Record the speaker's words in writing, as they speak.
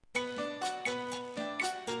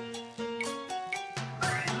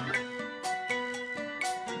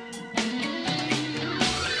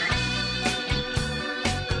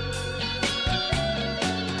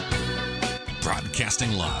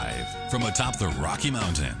Broadcasting live from atop the Rocky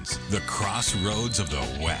Mountains, the crossroads of the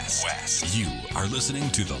West. You are listening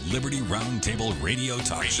to the Liberty Roundtable Radio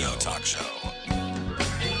Talk Show.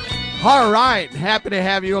 All right. Happy to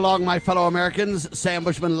have you along, my fellow Americans. Sam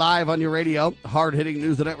Bushman live on your radio. Hard-hitting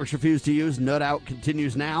news the networks refuse to use. No doubt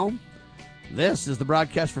continues now. This is the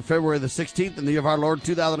broadcast for February the 16th in the year of our Lord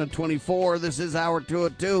 2024. This is Hour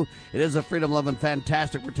 202. It is a freedom-loving,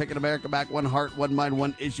 fantastic, we're taking America back, one heart, one mind,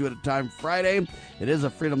 one issue at a time Friday. It is a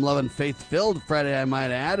freedom-loving, faith-filled Friday, I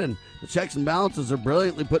might add, and the checks and balances are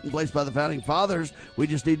brilliantly put in place by the Founding Fathers. We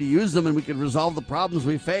just need to use them and we can resolve the problems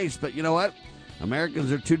we face. But you know what?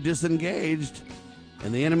 Americans are too disengaged,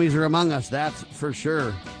 and the enemies are among us, that's for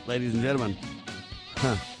sure, ladies and gentlemen.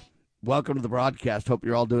 Welcome to the broadcast. Hope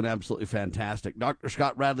you're all doing absolutely fantastic. Dr.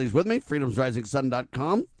 Scott Radley's with me,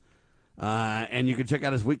 freedomsrisingsun.com. And you can check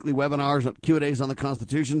out his weekly webinars on Q&As on the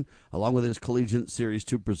Constitution, along with his collegiate series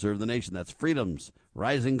to preserve the nation. That's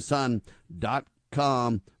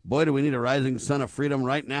freedomsrisingsun.com. Boy, do we need a rising sun of freedom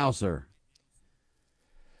right now, sir.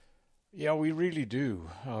 Yeah, we really do.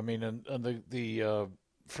 I mean, and the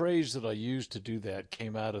phrase that I used to do that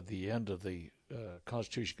came out of the end of the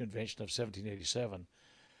Constitution Convention of 1787.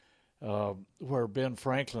 Where Ben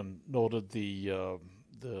Franklin noted the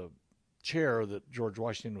chair that George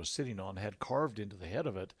Washington was sitting on had carved into the head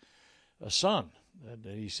of it a sun. And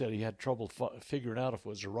he said he had trouble figuring out if it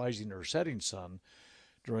was a rising or setting sun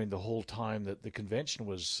during the whole time that the convention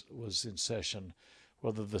was in session,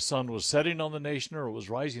 whether the sun was setting on the nation or it was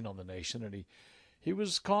rising on the nation. And he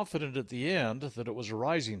was confident at the end that it was a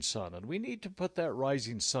rising sun. And we need to put that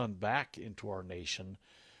rising sun back into our nation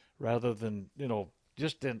rather than,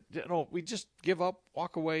 we just give up,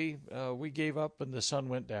 walk away. We gave up and the sun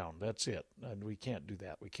went down. That's it. And we can't do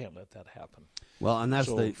that. We can't let that happen. Well, and that's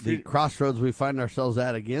the crossroads we find ourselves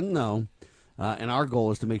at again, though. And our goal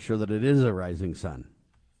is to make sure that it is a rising sun.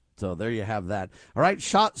 So there you have that. All right,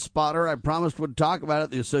 ShotSpotter, I promised would talk about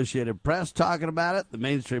it. The Associated Press talking about it. The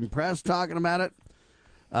mainstream press talking about it.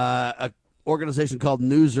 An organization called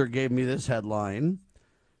Newser gave me this headline.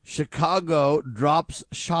 Chicago drops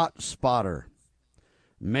ShotSpotter.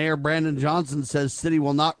 Mayor Brandon Johnson says city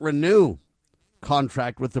will not renew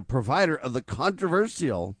contract with the provider of the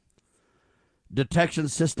controversial detection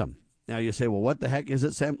system. Now you say, well, what the heck is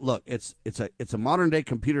it, Sam? Look, it's a modern day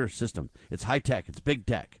computer system. It's high tech. It's big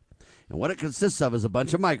tech. And what it consists of is a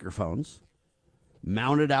bunch of microphones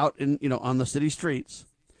mounted out on the city streets.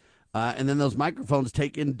 And then those microphones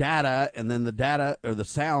take in data, and then the data or the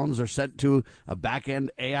sounds are sent to a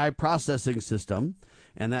back-end AI processing system.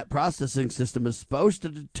 And that processing system is supposed to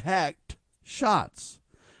detect shots.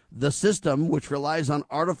 The system, which relies on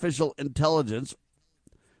artificial intelligence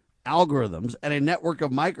algorithms and a network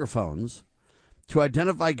of microphones to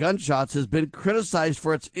identify gunshots, has been criticized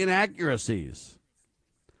for its inaccuracies,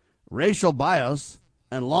 racial bias,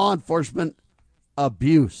 and law enforcement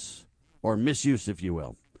abuse, or misuse, if you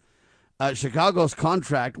will. Chicago's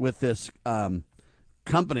contract with this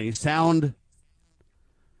company, SoundThinking,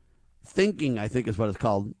 I think is what it's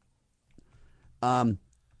called.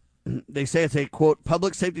 They say it's a, quote,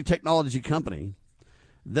 public safety technology company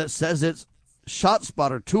that says its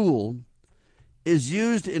ShotSpotter tool is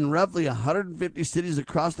used in roughly 150 cities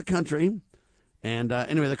across the country. And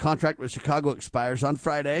anyway, the contract with Chicago expires on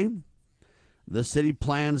Friday. The city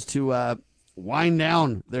plans to wind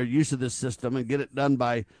down their use of this system and get it done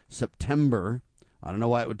by September. I don't know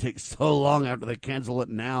why it would take so long after they cancel it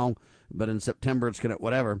now, but in September it's going to,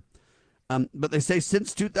 whatever. But they say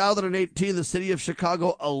since 2018, the city of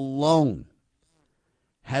Chicago alone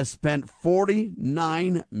has spent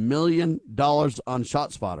 $49 million on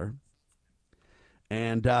ShotSpotter.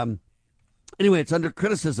 And anyway, it's under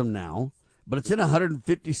criticism now, but it's in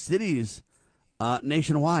 150 cities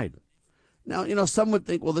nationwide. Now, some would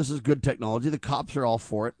think, well, this is good technology. The cops are all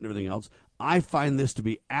for it and everything else. I find this to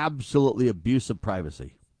be absolutely abuse of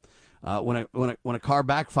privacy. When a car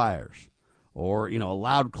backfires, or, a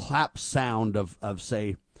loud clap sound of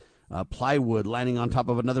say, plywood landing on top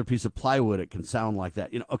of another piece of plywood, it can sound like that.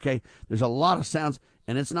 Okay, there's a lot of sounds,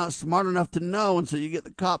 and it's not smart enough to know, and so you get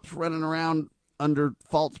the cops running around under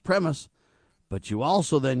false premise. But you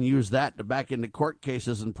also then use that to back into court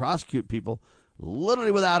cases and prosecute people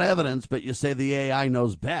literally without evidence, but you say the AI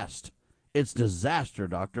knows best. It's disaster,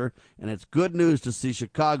 Doctor, and it's good news to see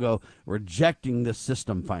Chicago rejecting this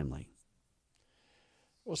system finally.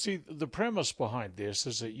 Well, see, the premise behind this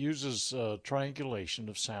is it uses triangulation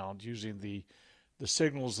of sound using the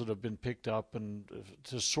signals that have been picked up and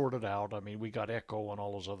to sort it out. I mean, we got echo and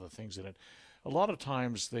all those other things in it. A lot of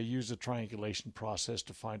times they use a triangulation process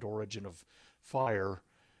to find origin of fire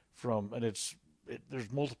from, and it's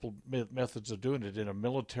there's multiple methods of doing it in a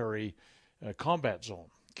military combat zone.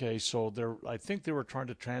 Okay, so I think they were trying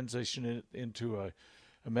to transition it into a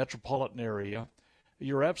metropolitan area.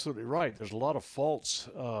 You're absolutely right. There's a lot of false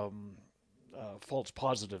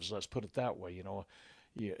positives. Let's put it that way.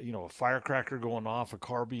 A firecracker going off, a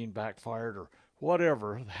car being backfired, or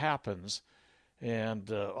whatever happens. And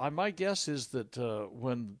my guess is that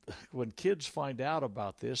when kids find out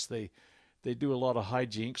about this, they do a lot of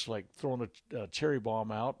hijinks, like throwing a cherry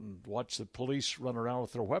bomb out and watch the police run around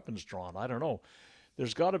with their weapons drawn. I don't know.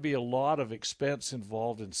 There's got to be a lot of expense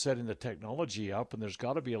involved in setting the technology up, and there's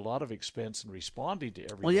got to be a lot of expense in responding to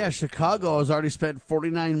everything. Well, yeah, Chicago has already spent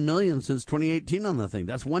 $49 million since 2018 on the thing.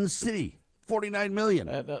 That's one city, $49 million.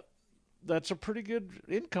 And, that's a pretty good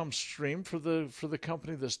income stream for the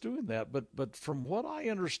company that's doing that. But from what I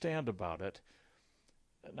understand about it,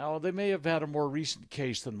 now they may have had a more recent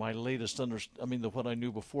case than my latest than what I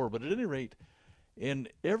knew before. But at any rate, in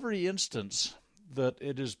every instance that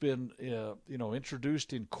it has been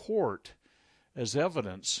introduced in court as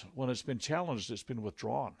evidence, when it's been challenged, it's been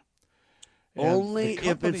withdrawn. And only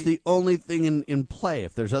if it's the only thing in play.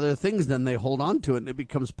 If there's other things, then they hold on to it, and it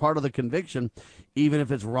becomes part of the conviction, even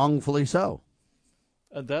if it's wrongfully so.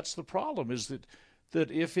 And that's the problem, is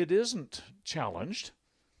that if it isn't challenged,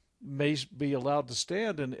 may be allowed to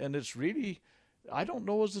stand, and it's really, I don't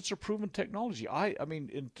know as it's a proven technology. I mean,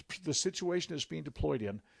 in the situation it's being deployed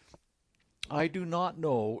in, I do not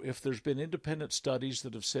know if there's been independent studies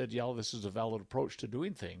that have said, yeah, this is a valid approach to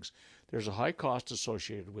doing things. There's a high cost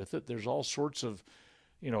associated with it. There's all sorts of,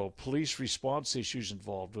 police response issues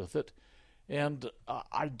involved with it. And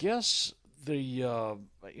I guess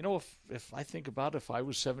if I think about if I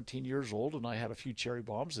was 17 years old and I had a few cherry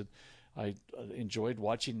bombs and I enjoyed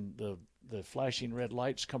watching the flashing red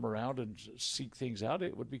lights come around and seek things out,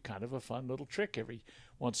 it would be kind of a fun little trick every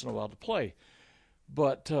once in a while to play.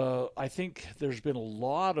 But I think there's been a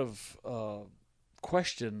lot of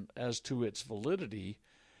question as to its validity,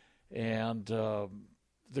 and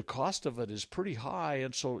the cost of it is pretty high.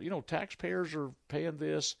 And so, taxpayers are paying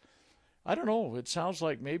this. I don't know. It sounds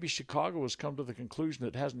like maybe Chicago has come to the conclusion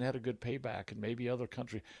that it hasn't had a good payback, and maybe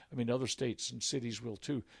other states and cities will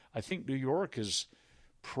too. I think New York is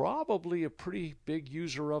probably a pretty big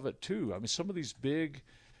user of it too. I mean, some of these big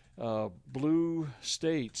blue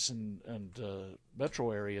states and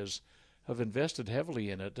metro areas have invested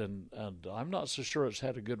heavily in it, and I'm not so sure it's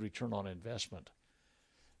had a good return on investment.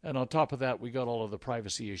 And on top of that, we got all of the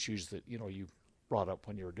privacy issues that you brought up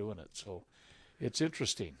when you were doing it. So it's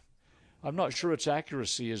interesting. I'm not sure its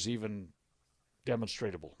accuracy is even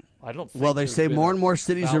demonstratable. I don't think. Well, they say more and more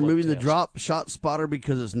cities are moving the Drops ShotSpotter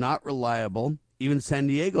because it's not reliable. Even San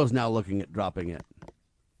Diego's now looking at dropping it.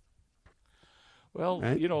 Well,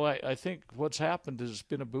 right? I think what's happened has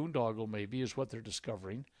been a boondoggle, maybe, is what they're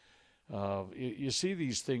discovering. You see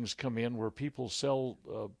these things come in where people sell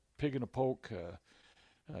pig in a poke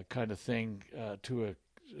kind of thing to a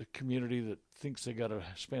community that thinks they got to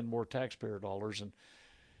spend more taxpayer dollars,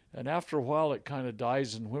 and after a while it kind of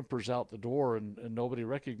dies and whimpers out the door, and nobody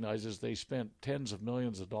recognizes they spent tens of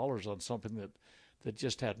millions of dollars on something that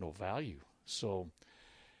just had no value. So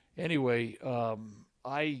anyway,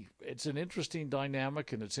 it's an interesting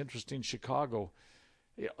dynamic, and it's interesting Chicago.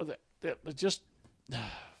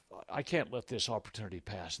 I can't let this opportunity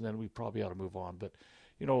pass, and then we probably ought to move on. But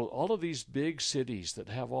all of these big cities that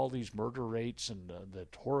have all these murder rates and the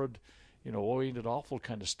horrid, oriented awful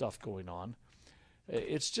kind of stuff going on.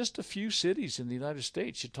 It's just a few cities in the United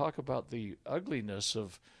States. You talk about the ugliness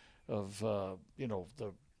of the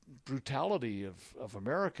brutality of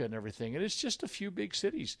America and everything, and it's just a few big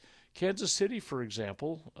cities. Kansas City, for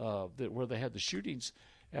example, where they had the shootings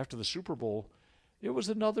after the Super Bowl, it was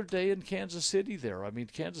another day in Kansas City there. I mean,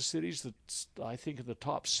 Kansas City's, I think, in the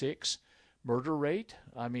top 6 murder rate.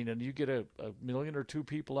 I mean, and you get a million or two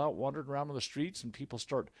people out wandering around on the streets and people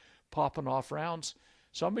start popping off rounds,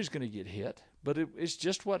 somebody's going to get hit. But it's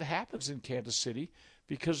just what happens in Kansas City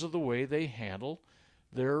because of the way they handle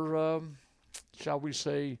their, shall we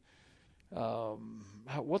say,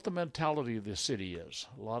 what the mentality of the city is.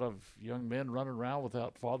 A lot of young men running around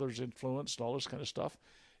without father's influence and all this kind of stuff.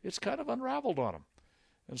 It's kind of unraveled on them.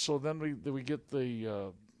 And so then we get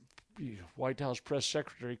the White House press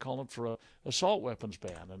secretary calling for a assault weapons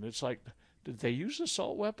ban. And it's like, did they use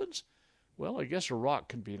assault weapons? Well, I guess a rock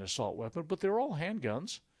can be an assault weapon, but they're all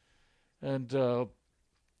handguns. And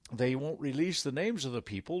they won't release the names of the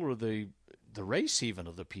people or the race even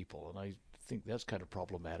of the people. And I think that's kind of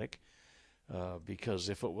problematic because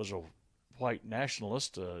if it was a white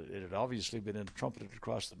nationalist, it had obviously been trumpeted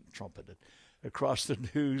across the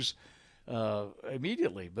news.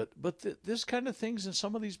 immediately. But this kind of things in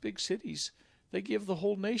some of these big cities, they give the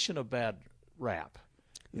whole nation a bad rap.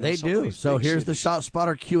 They do. So here's the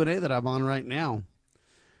ShotSpotter Q&A that I'm on right now.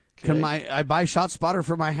 Okay. I buy ShotSpotter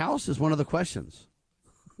for my house is one of the questions.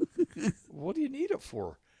 What do you need it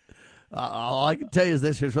for? All I can tell you is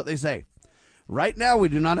this. Here's what they say. Right now, we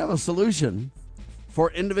do not have a solution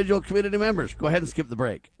for individual community members. Go ahead and skip the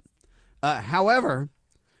break. However,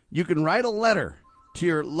 you can write a letter to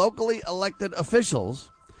your locally elected officials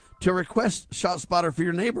to request ShotSpotter for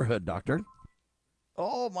your neighborhood, Doctor.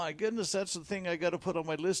 Oh, my goodness. That's the thing I got to put on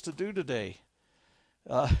my list to do today.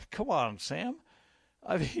 Come on, Sam.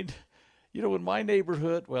 I mean, in my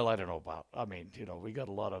neighborhood, well, I don't know about, we got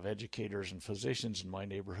a lot of educators and physicians in my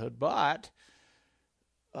neighborhood, but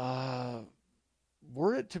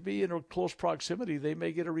were it to be in a close proximity, they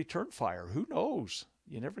may get a return fire. Who knows?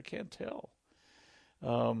 You never can tell.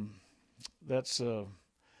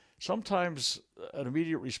 Sometimes an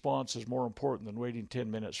immediate response is more important than waiting 10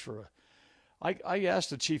 minutes for I asked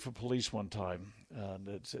the chief of police one time,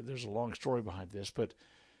 there's a long story behind this, but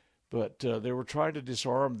they were trying to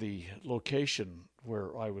disarm the location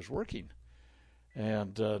where I was working,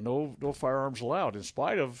 and no firearms allowed, in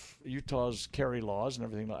spite of Utah's carry laws and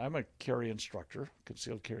everything. I'm a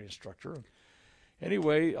concealed carry instructor.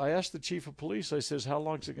 Anyway, I asked the chief of police, I says, how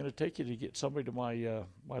long is it going to take you to get somebody to my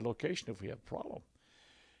location if we have a problem?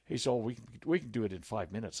 He said, we can do it in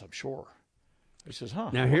 5 minutes, I'm sure. He says, huh.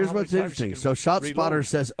 Now, here's what's interesting. So ShotSpotter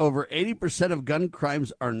says over 80% of gun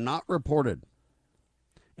crimes are not reported.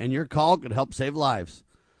 And your call could help save lives.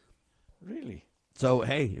 Really? So,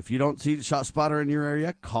 hey, if you don't see ShotSpotter in your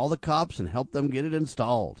area, call the cops and help them get it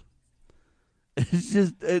installed. It's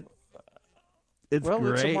just, it's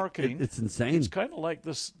great. It's a marketing. It's insane. It's kind of like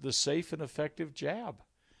the safe and effective jab.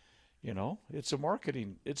 It's a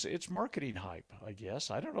marketing. It's marketing hype, I guess.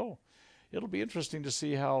 I don't know. It'll be interesting to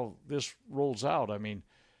see how this rolls out. I mean,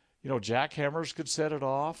 jackhammers could set it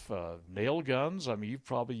off. Nail guns. I mean, you've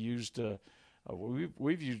probably used.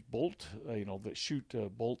 We've used bolt. That shoot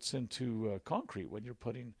bolts into concrete when you're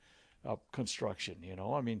putting up construction.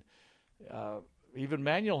 Even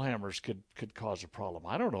manual hammers could cause a problem.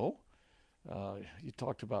 I don't know. You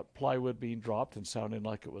talked about plywood being dropped and sounding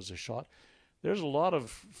like it was a shot. There's a lot of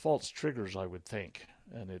false triggers, I would think,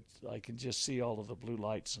 and I can just see all of the blue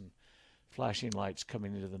lights and flashing lights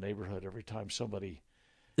coming into the neighborhood every time somebody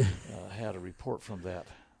had a report from that.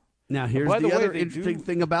 Now, here's the other interesting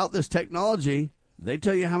thing about this technology. They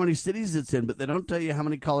tell you how many cities it's in, but they don't tell you how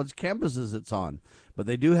many college campuses it's on. But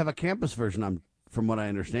they do have a campus version, from what I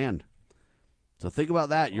understand. So think about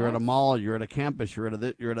that. You're at a mall, you're at a campus, you're at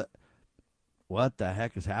a what the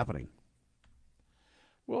heck is happening?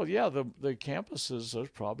 Well, yeah, the campuses are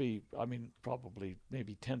probably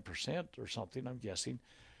maybe 10% or something, I'm guessing.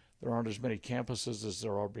 There aren't as many campuses as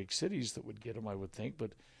there are big cities that would get them, I would think.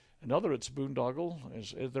 But another, it's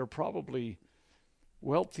boondoggle. They're probably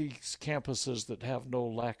wealthy campuses that have no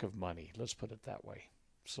lack of money. Let's put it that way.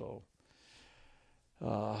 So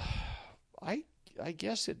I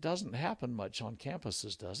guess it doesn't happen much on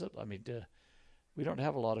campuses, does it? I mean, we don't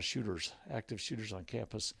have a lot of active shooters on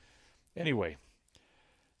campus. Anyway,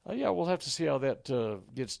 we'll have to see how that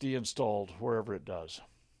gets deinstalled wherever it does.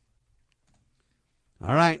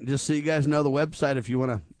 All right, just so you guys know the website, if you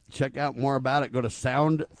want to check out more about it, go to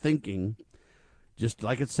SoundThinking, just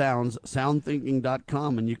like it sounds,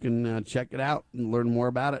 SoundThinking.com, and you can check it out and learn more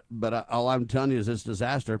about it. But all I'm telling you is it's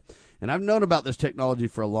disaster. And I've known about this technology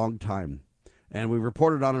for a long time, and we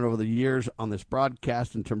reported on it over the years on this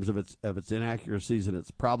broadcast in terms of its inaccuracies and its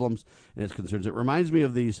problems and its concerns. It reminds me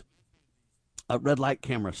of these red light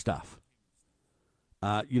camera stuff.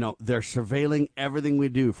 They're surveilling everything we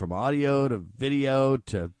do, from audio to video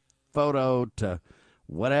to photo to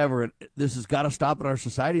whatever. This has got to stop in our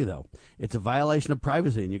society, though. It's a violation of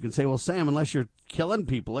privacy. And you can say, well, Sam, unless you're killing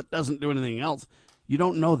people, it doesn't do anything else. You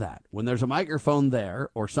don't know that. When there's a microphone there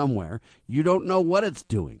or somewhere, you don't know what it's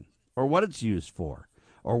doing or what it's used for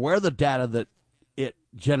or where the data that it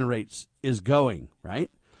generates is going, right?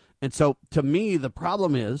 And so, to me, the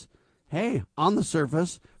problem is, hey, on the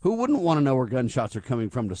surface, who wouldn't want to know where gunshots are coming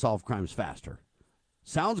from to solve crimes faster?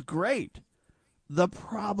 Sounds great. The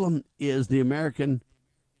problem is the American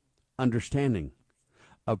understanding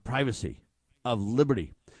of privacy, of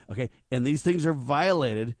liberty. Okay, and these things are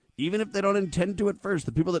violated even if they don't intend to at first.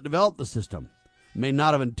 The people that developed the system may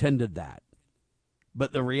not have intended that.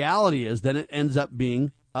 But the reality is then it ends up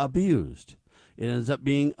being abused. It ends up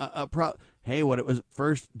being hey, what it was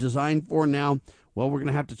first designed for now, well, we're going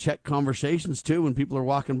to have to check conversations, too, when people are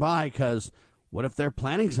walking by, because what if they're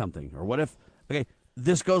planning something? Or what if, okay,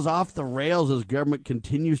 this goes off the rails as government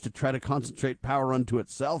continues to try to concentrate power unto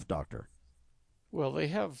itself, Doctor. Well, they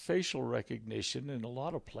have facial recognition in a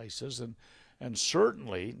lot of places, and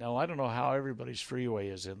certainly, now I don't know how everybody's freeway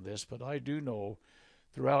is in this, but I do know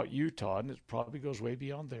throughout Utah, and it probably goes way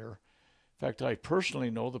beyond there. In fact, I personally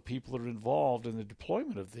know the people that are involved in the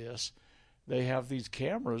deployment of this. They have these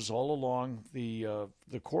cameras all along the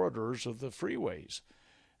corridors of the freeways,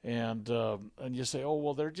 and you say, oh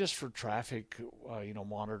well, they're just for traffic,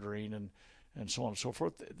 monitoring and so on and so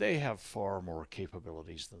forth. They have far more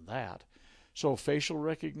capabilities than that. So facial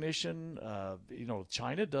recognition,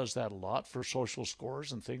 China does that a lot for social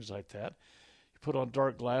scores and things like that. You put on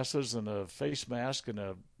dark glasses and a face mask and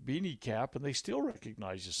a beanie cap, and they still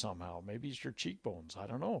recognize you somehow. Maybe it's your cheekbones. I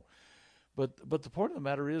don't know. But the point of the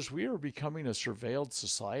matter is we are becoming a surveilled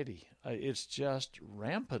society. It's just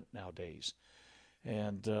rampant nowadays.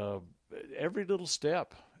 And every little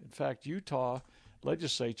step. In fact, Utah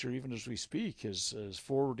legislature, even as we speak, is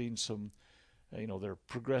forwarding some, they're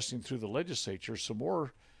progressing through the legislature, some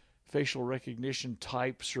more facial recognition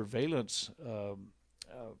type surveillance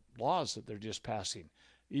laws that they're just passing,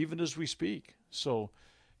 even as we speak. So,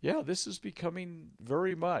 yeah, this is becoming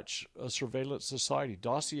very much a surveillance society.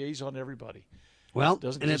 Dossiers on everybody. Well,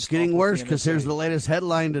 and it's getting worse because here's the latest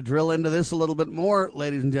headline to drill into this a little bit more,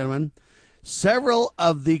 ladies and gentlemen. Several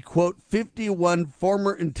of the, quote, 51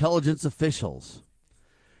 former intelligence officials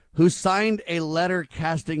who signed a letter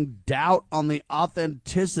casting doubt on the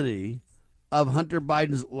authenticity of Hunter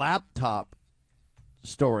Biden's laptop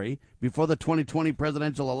story before the 2020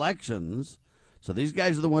 presidential elections. So these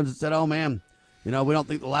guys are the ones that said, oh, man, we don't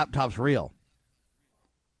think the laptop's real.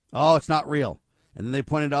 Oh, it's not real. And then they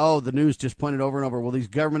pointed, the news just pointed over and over. Well, these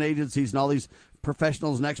government agencies and all these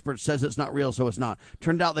professionals and experts says it's not real, so it's not.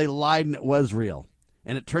 Turned out they lied and it was real.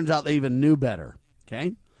 And it turns out they even knew better.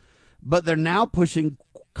 Okay? But they're now pushing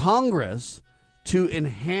Congress to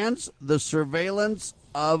enhance the surveillance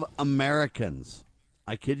of Americans.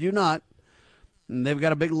 I kid you not. And they've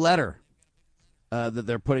got a big letter that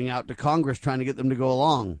they're putting out to Congress trying to get them to go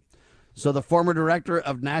along. So the former director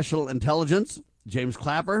of national intelligence, James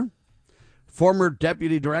Clapper, former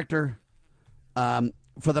deputy director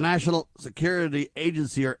for the National Security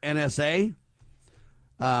Agency, or NSA,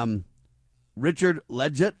 Richard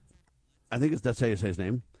Leggett, I think that's how you say his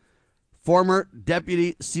name, former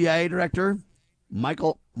deputy CIA director,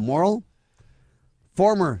 Michael Morrell,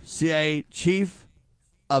 former CIA chief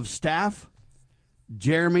of staff,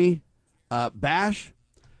 Jeremy Bash,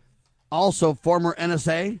 also former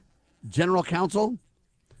NSA general counsel,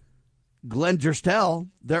 Glenn Gerstel.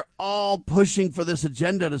 They're all pushing for this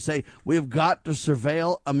agenda to say we've got to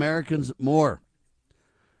surveil Americans more.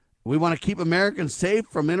 We want to keep Americans safe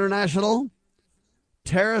from international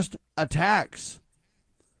terrorist attacks,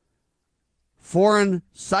 foreign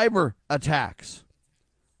cyber attacks,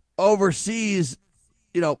 overseas,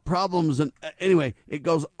 problems. And anyway, it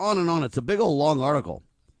goes on and on. It's a big old long article.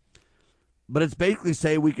 But it's basically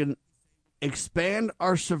say we can expand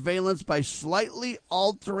our surveillance by slightly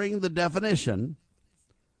altering the definition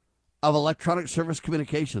of electronic service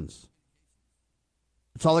communications.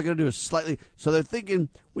 That's all they're going to do is slightly. So they're thinking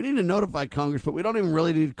we need to notify Congress, but we don't even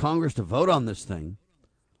really need Congress to vote on this thing.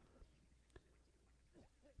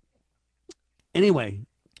 Anyway,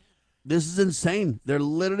 this is insane. They're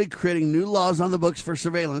literally creating new laws on the books for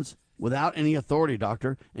surveillance without any authority,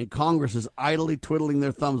 Doctor, and Congress is idly twiddling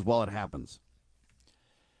their thumbs while it happens.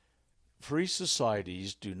 Free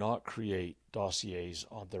societies do not create dossiers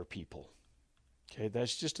on their people. Okay,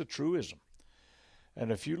 that's just a truism.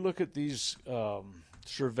 And if you look at these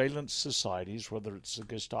surveillance societies, whether it's the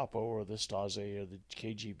Gestapo or the Stasi or the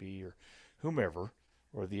KGB or whomever,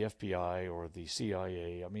 or the FBI or the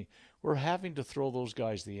CIA, we're having to throw those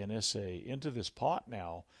guys, the NSA, into this pot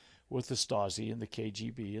now with the Stasi and the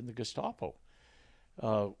KGB and the Gestapo.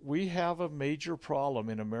 We have a major problem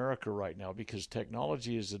in America right now because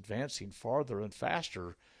technology is advancing farther and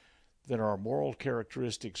faster than our moral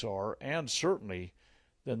characteristics are, and certainly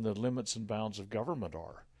than the limits and bounds of government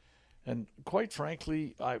are. And quite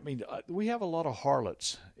frankly, we have a lot of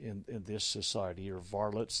harlots in this society, or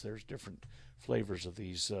varlets. There's different flavors of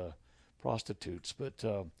these prostitutes, but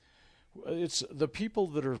it's the people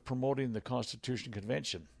that are promoting the Constitution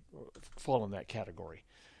Convention fall in that category.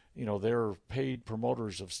 They're paid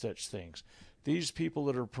promoters of such things. These people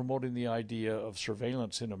that are promoting the idea of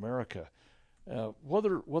surveillance in America,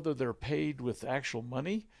 whether they're paid with actual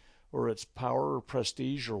money or it's power or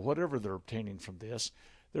prestige or whatever they're obtaining from this,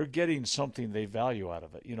 they're getting something they value out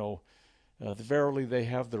of it. Verily they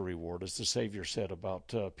have the reward, as the Savior said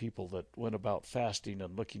about people that went about fasting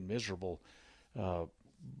and looking miserable,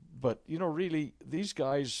 But really, these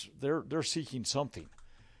guys, they're seeking something,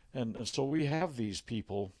 and so we have these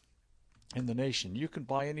people in the nation. You can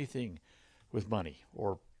buy anything with money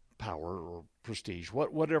or power or prestige,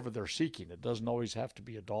 whatever they're seeking. It doesn't always have to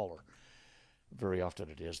be a dollar. Very often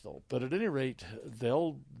it is, though. But at any rate,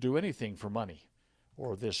 they'll do anything for money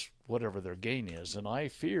or this, whatever their gain is. And I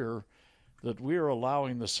fear that we are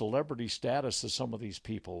allowing the celebrity status of some of these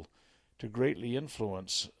people to greatly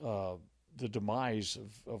influence the demise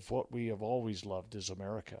of what we have always loved as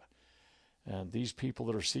America. And these people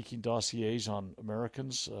that are seeking dossiers on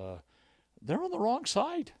Americans, they're on the wrong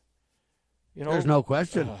side. There's no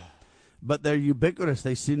question. But they're ubiquitous.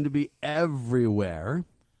 They seem to be everywhere.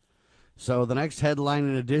 So the next headline,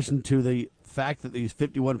 in addition to the fact that these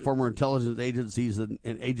 51 former intelligence agencies and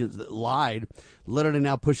agents that lied, literally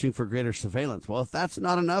now pushing for greater surveillance. Well, if that's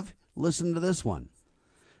not enough, listen to this one.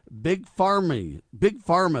 Big pharma,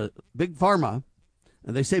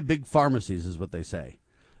 and they say big pharmacies is what they say.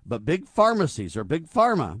 But big pharmacies or big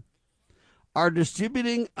pharma are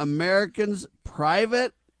distributing Americans'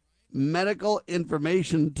 private medical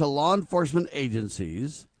information to law enforcement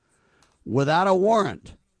agencies without a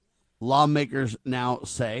warrant, lawmakers now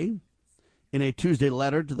say in a Tuesday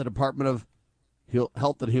letter to the Department of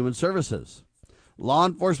Health and Human Services. Law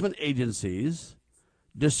enforcement agencies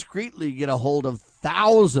discreetly get a hold of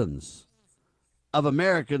thousands of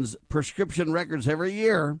Americans' prescription records every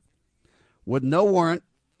year with no warrant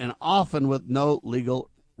and often with no legal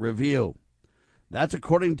review. That's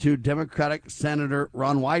according to Democratic Senator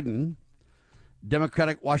Ron Wyden,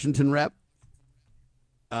 Democratic Washington Rep.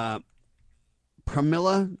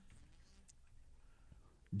 Pramila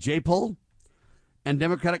Jayapal, and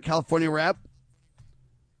Democratic California Rep.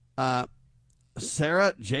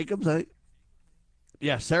 Sarah Jacobs.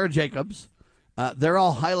 Sarah Jacobs. They're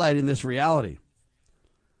all highlighting this reality.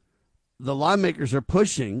 The lawmakers are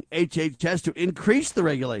pushing HHS to increase the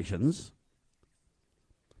regulations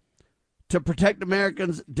to protect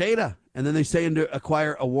Americans' data, and then they say to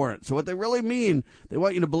acquire a warrant. So what they really mean, they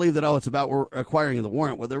want you to believe that, it's about acquiring the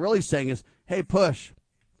warrant. What they're really saying is, hey, push.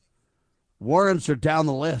 Warrants are down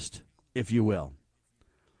the list, if you will.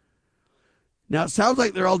 Now, it sounds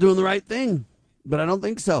like they're all doing the right thing, but I don't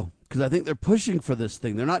think so, because I think they're pushing for this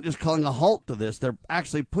thing. They're not just calling a halt to this. They're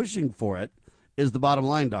actually pushing for it, is the bottom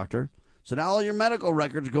line, doctor. So now all your medical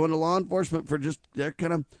records go into law enforcement for just their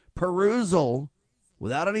kind of perusal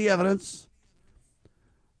without any evidence,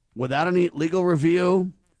 without any legal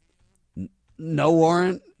review, no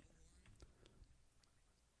warrant.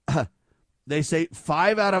 They say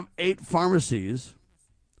 5 out of 8 pharmacies,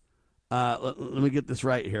 let me get this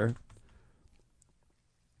right here.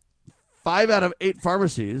 5 out of 8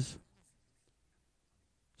 pharmacies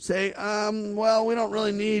say, well, we don't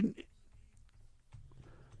really need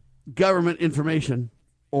government information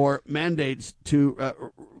or mandates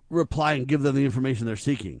to reply and give them the information they're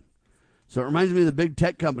seeking. So it reminds me of the big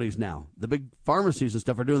tech companies now. The big pharmacies and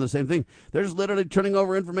stuff are doing the same thing. They're just literally turning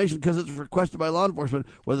over information because it's requested by law enforcement,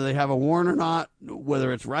 whether they have a warrant or not,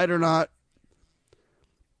 whether it's right or not.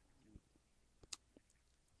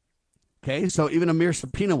 Okay, so even a mere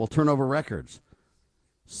subpoena will turn over records.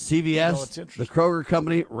 CVS, the Kroger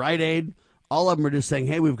Company, Rite Aid, all of them are just saying,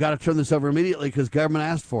 hey, we've got to turn this over immediately because government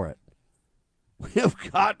asked for it.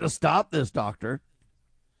 We've got to stop this, doctor.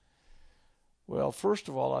 Well, first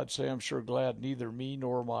of all, I'd say I'm sure glad neither me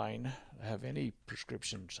nor mine have any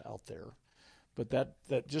prescriptions out there. But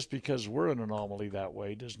that just because we're an anomaly that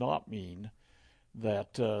way does not mean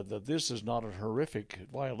that that this is not a horrific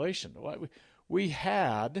violation. We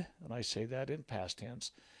had, and I say that in past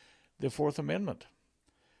tense, the Fourth Amendment.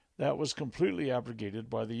 That was completely abrogated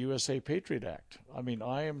by the USA Patriot Act. I mean,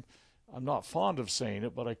 I'm not fond of saying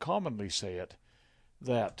it, but I commonly say it,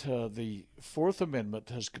 that the Fourth Amendment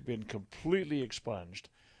has been completely expunged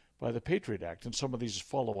by the Patriot Act. And some of these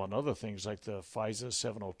follow on other things like the FISA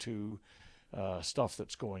 702 stuff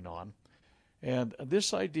that's going on. And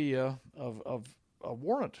this idea of a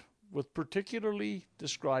warrant with particularly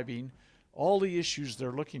describing all the issues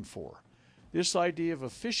they're looking for. This idea of a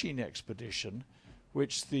fishing expedition,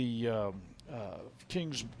 which the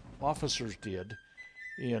King's officers did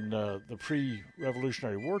in the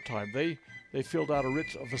pre-Revolutionary War time, they filled out a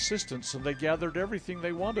writ of assistance and they gathered everything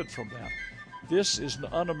they wanted from that. This is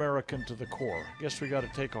un-American to the core. Guess we got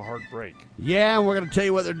to take a hard break. Yeah, and we're going to tell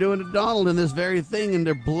you what they're doing to Donald in this very thing, and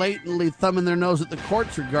they're blatantly thumbing their nose at the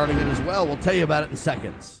courts regarding it as well. We'll tell you about it in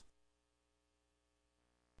seconds.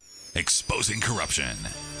 Exposing corruption,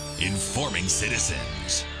 informing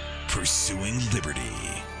citizens, pursuing liberty.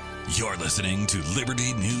 You're listening to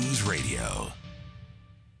Liberty News Radio.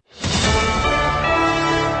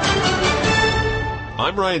 I'm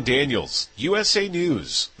I'm Ryan Daniels, USA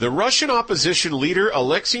News. The Russian opposition leader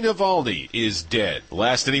Alexei Navalny is dead.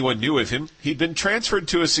 Last anyone knew of him, he'd been transferred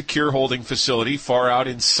to a secure holding facility far out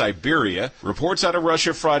in Siberia. Reports out of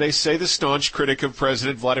Russia Friday say the staunch critic of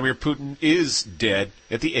President Vladimir Putin is dead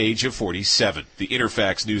at the age of 47. The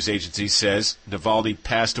Interfax news agency says Navalny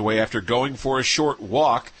passed away after going for a short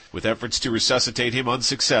walk, with efforts to resuscitate him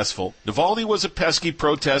unsuccessful. Navalny was a pesky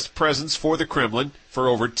protest presence for the Kremlin for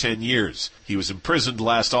over 10 years. He was imprisoned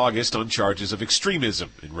last August on charges of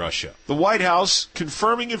extremism in Russia. The White House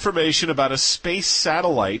confirming information about a space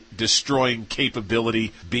satellite destroying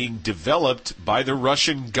capability being developed by the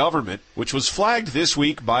Russian government, which was flagged this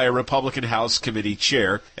week by a Republican House committee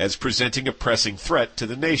chair as presenting a pressing threat to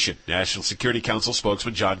the nation. National Security Council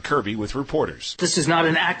spokesman John Kirby with reporters. This is not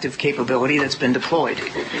an active capability that's been deployed.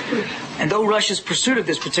 And though Russia's pursuit of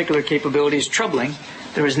this particular capability is troubling,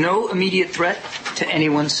 there is no immediate threat to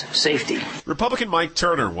anyone's safety. Republican Mike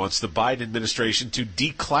Turner wants the Biden administration to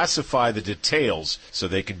declassify the details so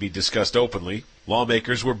they can be discussed openly.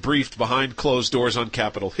 Lawmakers were briefed behind closed doors on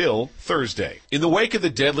Capitol Hill Thursday. In the wake of the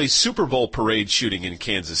deadly Super Bowl parade shooting in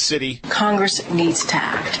Kansas City, Congress needs to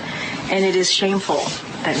act, and it is shameful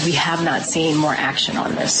that we have not seen more action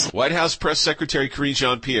on this. White House Press Secretary Karine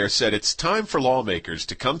Jean-Pierre said it's time for lawmakers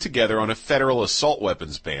to come together on a federal assault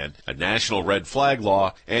weapons ban, a national red flag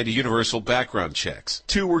law, and universal background checks.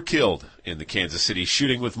 2 were killed in the Kansas City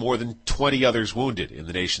shooting, with more than 20 others wounded in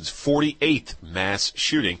the nation's 48th mass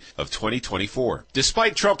shooting of 2024.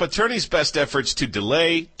 Despite Trump attorneys' best efforts to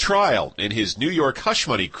delay, trial in his New York hush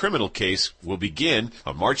money criminal case will begin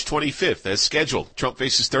on March 25th as scheduled. Trump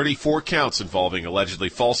faces 34 counts involving allegedly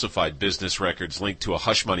falsified business records linked to a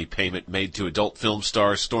hush money payment made to adult film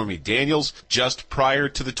star Stormy Daniels just prior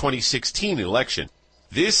to the 2016 election.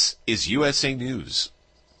 This is USA News.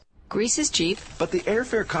 Greece is cheap. But the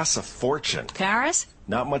airfare costs a fortune. Paris?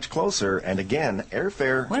 Not much closer, and again,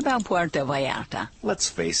 airfare... What about Puerto Vallarta? Let's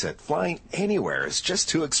face it, flying anywhere is just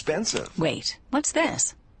too expensive. Wait, what's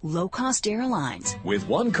this? Low-cost airlines. With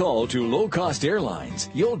one call to low-cost airlines,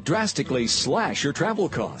 you'll drastically slash your travel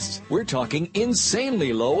costs. We're talking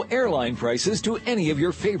insanely low airline prices to any of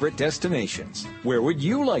your favorite destinations. Where would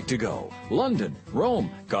you like to go? London, Rome,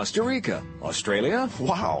 Costa Rica, Australia?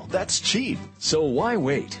 Wow, that's cheap. So why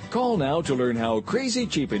wait? Call now to learn how crazy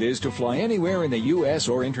cheap it is to fly anywhere in the U.S.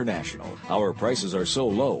 or international. Our prices are so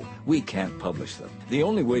low, we can't publish them. The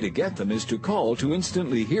only way to get them is to call to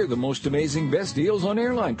instantly hear the most amazing best deals on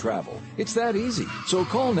airline travel. It's that easy. So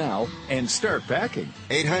call now and start packing.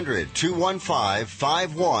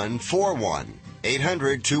 800-215-5141.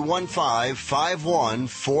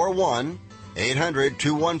 800-215-5141.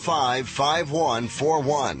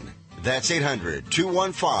 800-215-5141. That's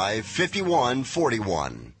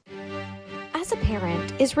 800-215-5141. As a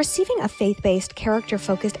parent, is receiving a faith-based,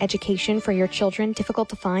 character-focused education for your children difficult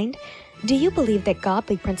to find? Do you believe that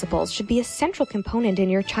godly principles should be a central component in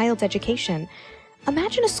your child's education?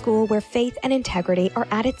 Imagine a school where faith and integrity are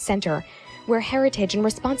at its center, where heritage and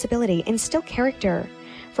responsibility instill character.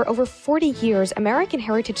 For over 40 years, American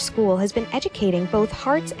Heritage School has been educating both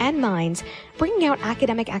hearts and minds, bringing out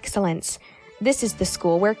academic excellence. This is the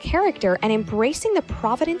school where character and embracing the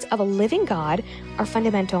providence of a living God are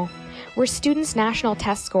fundamental, where students' national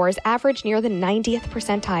test scores average near the 90th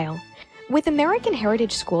percentile. With American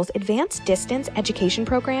Heritage School's advanced distance education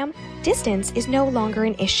program, distance is no longer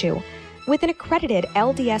an issue. With an accredited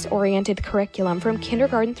LDS-oriented curriculum from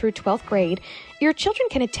kindergarten through 12th grade, your children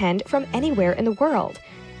can attend from anywhere in the world.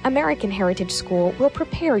 American Heritage School will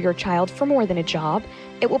prepare your child for more than a job.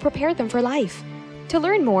 It will prepare them for life. To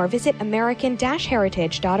learn more, visit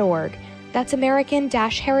american-heritage.org. That's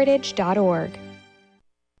american-heritage.org.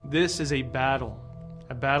 This is a battle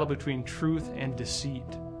between truth and deceit,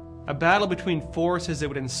 a battle between forces that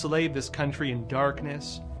would enslave this country in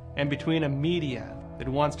darkness, and between a media that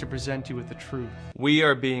wants to present you with the truth. We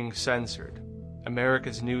are being censored.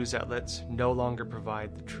 America's news outlets no longer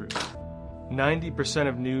provide the truth. 90%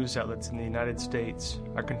 of news outlets in the United States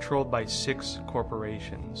are controlled by 6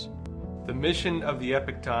 corporations. The mission of the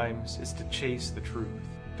Epoch Times is to chase the truth,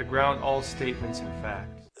 to ground all statements in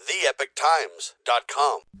fact.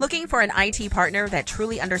 TheEpochTimes.com. Looking for an IT partner that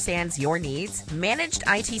truly understands your needs? Managed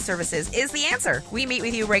IT Services is the answer. We meet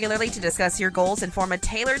with you regularly to discuss your goals and form a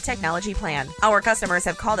tailored technology plan. Our customers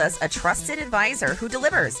have called us a trusted advisor who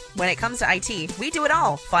delivers. When it comes to IT, we do it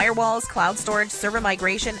all. Firewalls, cloud storage, server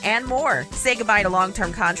migration, and more. Say goodbye to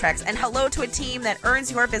long-term contracts and hello to a team that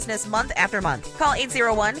earns your business month after month. Call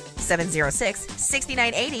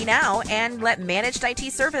 801-706-6980 now and let Managed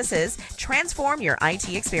IT Services transform your IT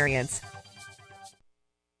experience.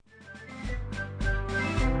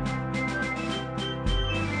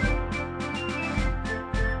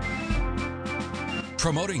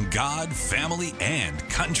 promoting God, family, and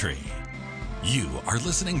country. You are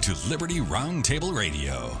listening to Liberty Roundtable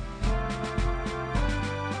Radio.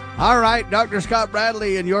 All right, Dr. Scott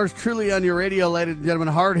Bradley and yours truly on your radio, ladies and gentlemen.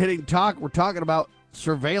 Hard-hitting talk. We're talking about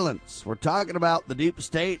surveillance. We're talking about the deep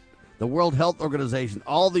state, the World Health Organization,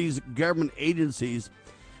 all these government agencies,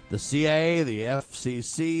 the CIA, the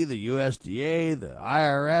FCC, the USDA, the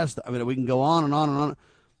IRS. I mean, we can go on and on and on.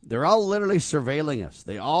 They're all literally surveilling us.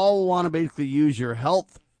 They all want to basically use your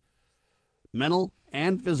health, mental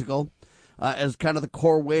and physical, as kind of the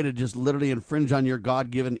core way to just literally infringe on your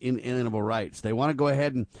God-given inalienable rights. They want to go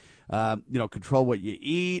ahead and, control what you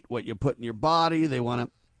eat, what you put in your body. They want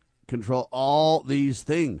to control all these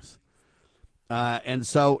things. And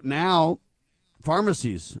so now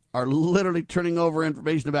pharmacies are literally turning over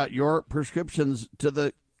information about your prescriptions to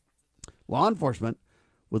the law enforcement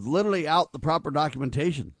with literally out the proper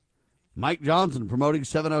documentation. Mike Johnson promoting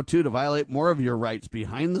 702 to violate more of your rights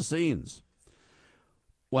behind the scenes.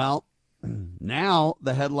 Well, now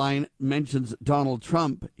the headline mentions Donald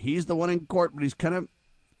Trump. He's the one in court, but he's kind of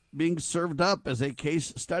being served up as a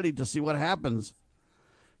case study to see what happens.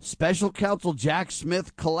 Special Counsel Jack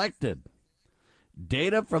Smith collected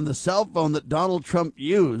data from the cell phone that Donald Trump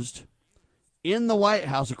used in the White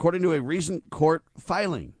House, according to a recent court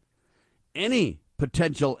filing. Any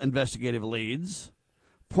potential investigative leads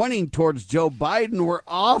pointing towards Joe Biden were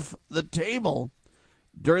off the table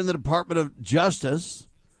during the Department of Justice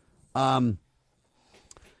DOJ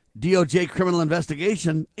criminal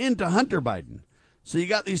investigation into Hunter Biden. So you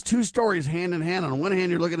got these two stories hand in hand. On one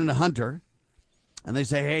hand, you're looking into Hunter, and they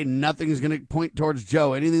say, hey, nothing's going to point towards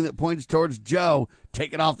Joe. Anything that points towards Joe,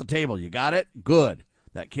 take it off the table. You got it? Good.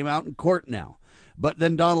 That came out in court now. But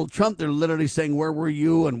then Donald Trump, they're literally saying, where were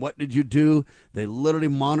you and what did you do? They literally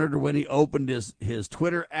monitor when he opened his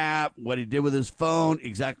Twitter app, what he did with his phone,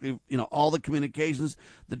 exactly, all the communications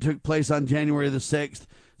that took place on January the 6th.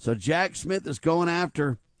 So Jack Smith is going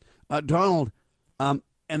after Donald, and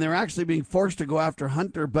they're actually being forced to go after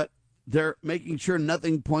Hunter, but they're making sure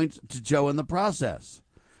nothing points to Joe in the process.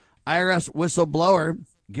 IRS whistleblower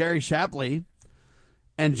Gary Shapley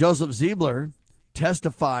and Joseph Ziegler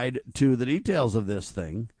testified to the details of this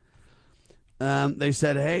thing. They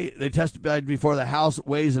said, they testified before the House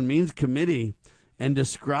Ways and Means Committee and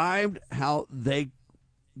described how they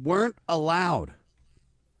weren't allowed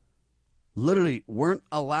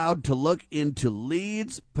to look into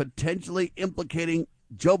leads potentially implicating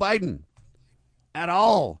Joe Biden at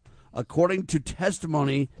all, according to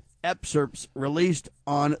testimony excerpts released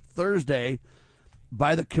on Thursday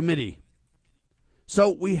by the committee. So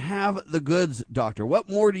we have the goods, Doctor. What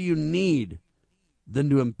more do you need than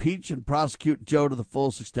to impeach and prosecute Joe to the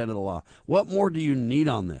fullest extent of the law? What more do you need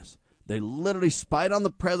on this? They literally spied on the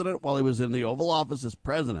president while he was in the Oval Office as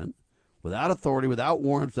president, without authority, without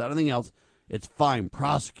warrants, without anything else. It's fine.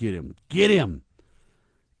 Prosecute him. Get him,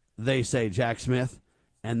 they say, Jack Smith.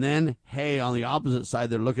 And then, on the opposite side,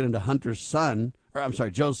 they're looking into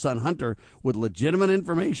Joe's son, Hunter, with legitimate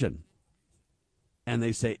information. And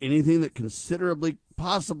they say anything that considerably,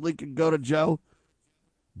 possibly could go to Joe,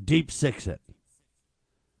 deep six it.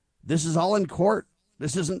 This is all in court.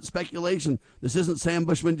 This isn't speculation. This isn't Sam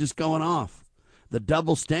Bushman just going off. The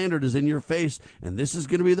double standard is in your face, and this is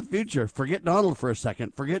going to be the future. Forget Donald for a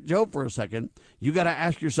second. Forget Joe for a second. You got to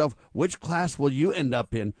ask yourself, which class will you end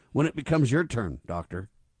up in when it becomes your turn, Doctor?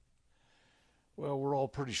 Well, we're all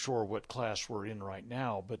pretty sure what class we're in right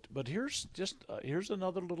now, but here's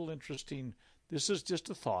another little interesting. This is just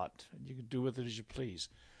a thought, and you can do with it as you please.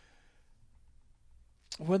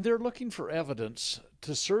 When they're looking for evidence,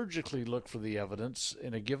 to surgically look for the evidence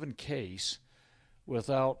in a given case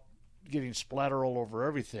without getting splatter all over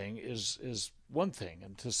everything is one thing.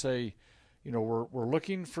 And to say, we're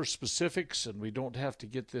looking for specifics and we don't have to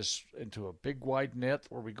get this into a big wide net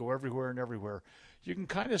where we go everywhere and everywhere. You can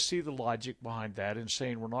kind of see the logic behind that in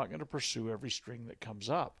saying we're not going to pursue every string that comes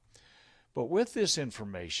up. But with this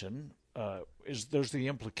information, there's the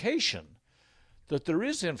implication that there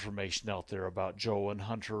is information out there about Joe and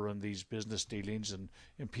Hunter and these business dealings and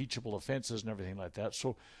impeachable offenses and everything like that.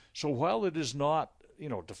 So while it is not,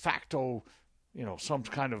 de facto, some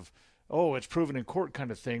kind of, it's proven in court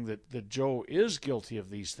kind of thing that Joe is guilty of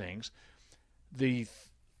these things, the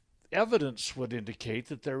evidence would indicate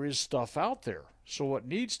that there is stuff out there. So what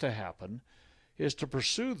needs to happen is to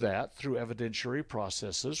pursue that through evidentiary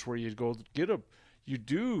processes where you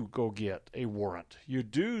do go get a warrant. You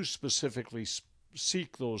do specifically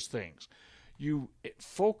seek those things. You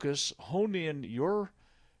hone in your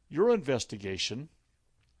investigation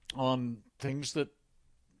on things that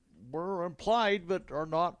were implied but are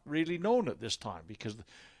not really known at this time, because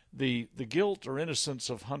the guilt or innocence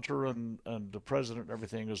of Hunter and the president and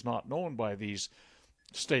everything is not known by these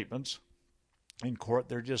statements in court.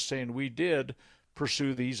 They're just saying we did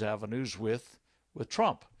pursue these avenues with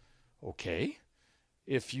Trump. Okay.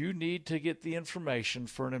 If you need to get the information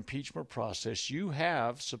for an impeachment process, you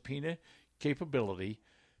have subpoena capability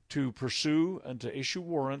to pursue and to issue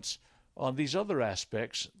warrants on these other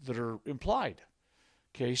aspects that are implied.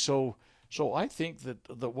 Okay, so I think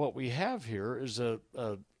that what we have here is an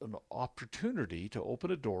opportunity to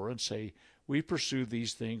open a door and say we pursue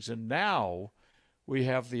these things, and now we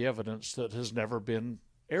have the evidence that has never been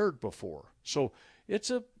aired before. So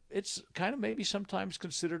it's kind of maybe sometimes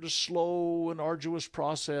considered a slow and arduous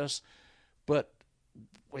process, but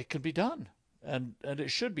it can be done, and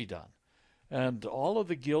it should be done. And all of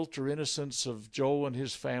the guilt or innocence of Joe and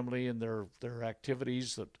his family and their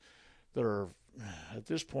activities that are at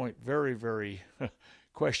this point very, very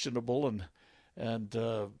questionable and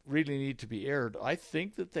really need to be aired, I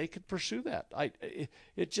think that they could pursue that.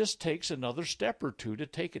 It just takes another step or two to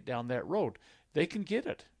take it down that road. They can get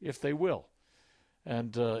it if they will.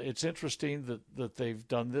 And it's interesting that they've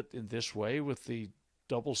done it in this way with the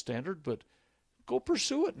double standard, but go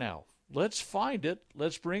pursue it now. Let's find it.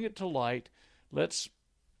 Let's bring it to light. Let's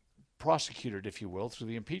prosecute it, if you will, through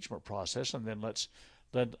the impeachment process, and then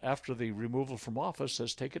after the removal from office,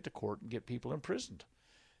 let's take it to court and get people imprisoned.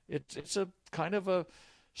 It's a kind of a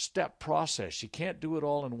step process. You can't do it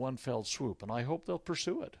all in one fell swoop, and I hope they'll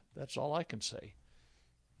pursue it. That's all I can say.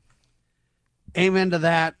 Amen to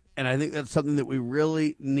that, and I think that's something that we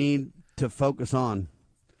really need to focus on.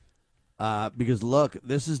 Because, look,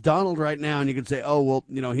 this is Donald right now, and you can say, oh,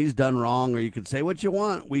 well, he's done wrong, or you can say what you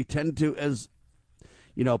want. We tend to, as,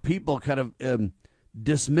 people kind of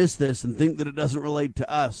dismiss this and think that it doesn't relate to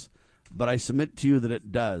us, but I submit to you that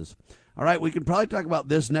it does. All right, we can probably talk about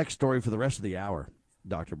this next story for the rest of the hour,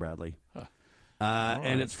 Dr. Bradley.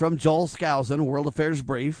 And it's from Joel Skousen, World Affairs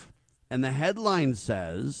Brief, and the headline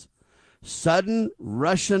says, Sudden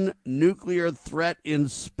Russian Nuclear Threat in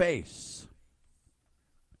Space.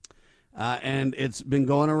 And it's been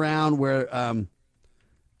going around where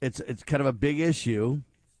it's kind of a big issue.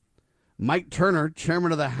 Mike Turner,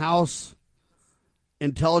 chairman of the House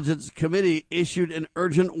Intelligence Committee, issued an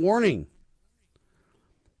urgent warning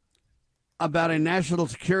about a national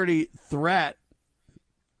security threat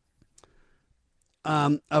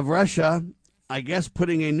of Russia, I guess,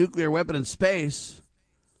 putting a nuclear weapon in space.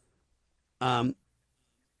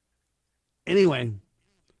 Anyway,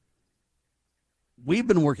 we've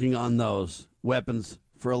been working on those weapons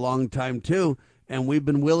for a long time, too, and we've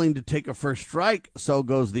been willing to take a first strike, so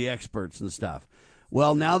goes the experts and stuff.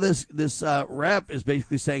 Well, now this rep is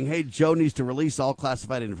basically saying, hey, Joe needs to release all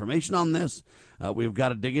classified information on this. We've got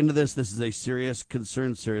to dig into this. This is a serious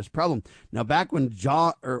concern, serious problem. Now, back when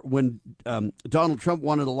Donald Trump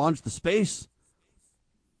wanted to launch the space,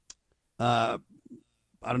 I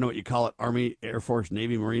don't know what you call it, Army, Air Force,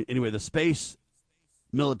 Navy, Marine, anyway, the space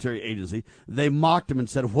military agency, they mocked him and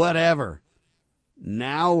said, whatever.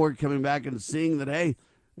 Now we're coming back and seeing that, hey,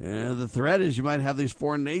 the threat is you might have these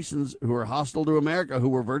foreign nations who are hostile to America, who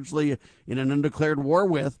we're virtually in an undeclared war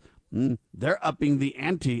with. They're upping the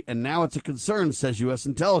ante, and now it's a concern, says U.S.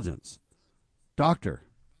 intelligence. Doctor.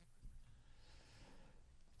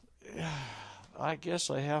 I guess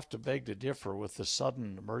I have to beg to differ with the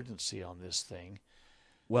sudden emergency on this thing.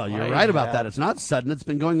 Well, you're right about that. It's not sudden. It's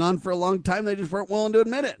been going on for a long time. They just weren't willing to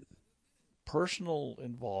admit it. Personal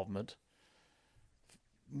involvement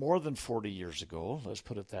more than 40 years ago, let's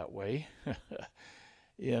put it that way,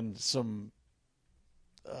 in some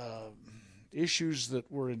issues that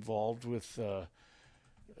were involved with,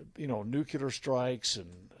 nuclear strikes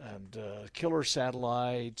and killer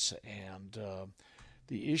satellites and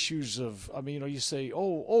the issues of, you say,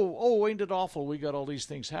 oh, ain't it awful? We got all these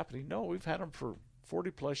things happening. No, we've had them for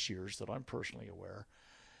 40 plus years that I'm personally aware.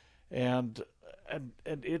 And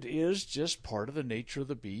it is just part of the nature of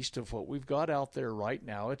the beast of what we've got out there right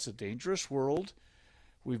now. It's a dangerous world.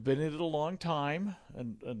 We've been in it a long time.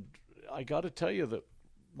 And I got to tell you that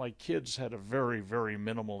my kids had a very, very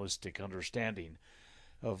minimalistic understanding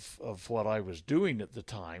of what I was doing at the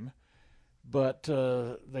time. But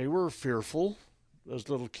they were fearful as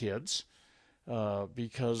little kids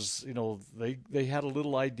because, they had a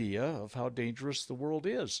little idea of how dangerous the world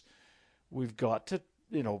is. We've got to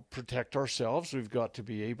protect ourselves. We've got to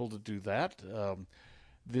be able to do that.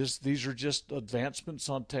 These are just advancements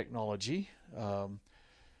on technology.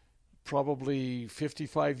 Probably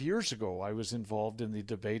 55 years ago, I was involved in the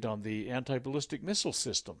debate on the anti-ballistic missile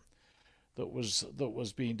system that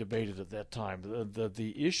was being debated at that time.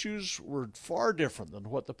 The issues were far different than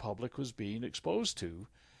what the public was being exposed to.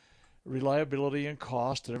 reliability and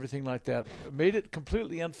cost and everything like that made it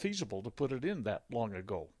completely unfeasible to put it in that long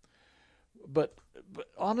ago. But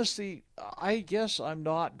honestly, I guess I'm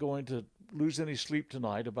not going to lose any sleep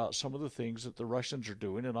tonight about some of the things that the Russians are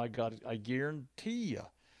doing, and I guarantee you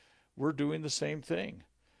we're doing the same thing.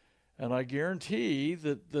 And I guarantee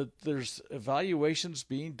that there's evaluations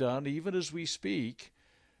being done even as we speak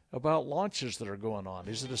about launches that are going on.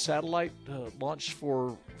 Is it a satellite launch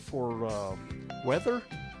for weather,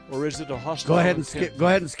 or is it a hostile? Go ahead and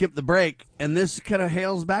skip the break. And this kind of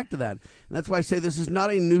hails back to that. And that's why I say this is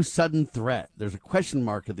not a new sudden threat. There's a question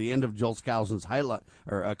mark at the end of Joel Skousen's highlight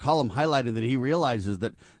or a column highlighting that he realizes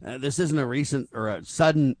that this isn't a recent or a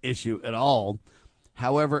sudden issue at all.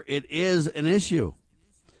 However, it is an issue.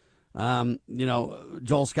 Joel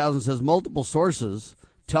Skousen says multiple sources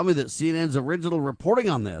tell me that CNN's original reporting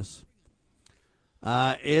on this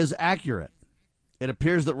is accurate. It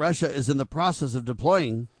appears that Russia is in the process of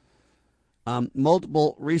deploying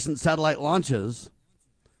multiple recent satellite launches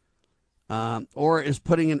or is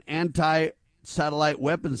putting an anti-satellite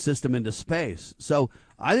weapon system into space. So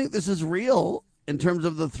I think this is real in terms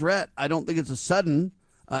of the threat. I don't think it's a sudden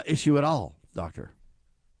issue at all, Doctor.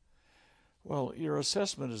 Well, your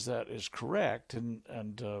assessment is correct, and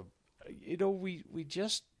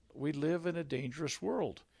we live in a dangerous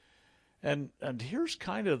world, and here's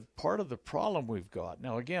kind of part of the problem we've got.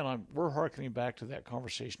 Now, again, we're hearkening back to that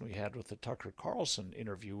conversation we had with the Tucker Carlson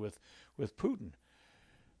interview with Putin.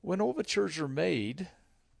 When overtures are made,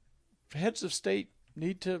 heads of state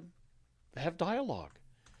need to have dialogue,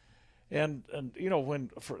 and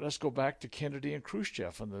let's go back to Kennedy and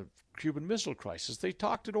Khrushchev and the Cuban Missile Crisis. They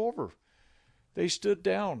talked it over. They stood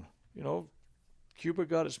down. Cuba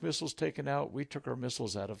got its missiles taken out. We took our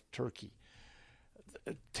missiles out of Turkey.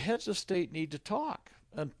 Heads of state need to talk.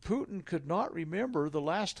 And Putin could not remember the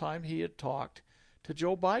last time he had talked to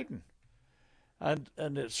Joe Biden. And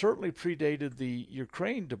it certainly predated the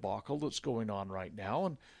Ukraine debacle that's going on right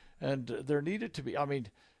now. And there needed to be,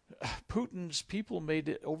 Putin's people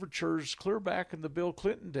made overtures clear back in the Bill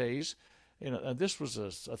Clinton days. And this was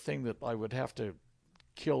a thing that I would have to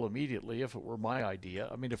kill immediately if it were my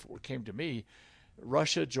idea. If it came to me,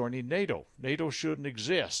 Russia joining NATO. NATO shouldn't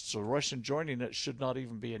exist, so Russian joining it should not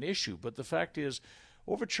even be an issue. But the fact is,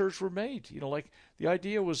 overtures were made. The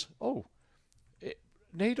idea was,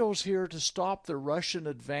 NATO's here to stop the Russian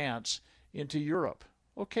advance into Europe.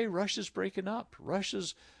 Okay, Russia's breaking up.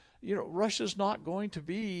 Russia's not going to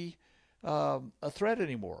be a threat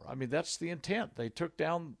anymore. That's the intent. They took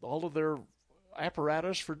down all of their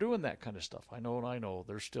apparatus for doing that kind of stuff. I know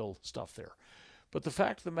there's still stuff there. But the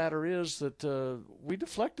fact of the matter is that we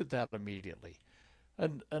deflected that immediately.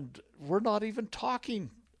 And we're not even talking.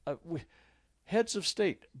 Heads of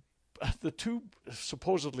state, the two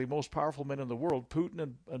supposedly most powerful men in the world,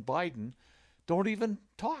 Putin and Biden, don't even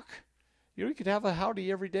talk. You could have a howdy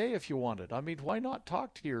every day if you wanted. Why not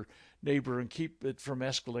talk to your neighbor and keep it from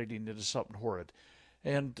escalating into something horrid?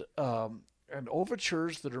 And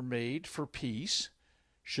overtures that are made for peace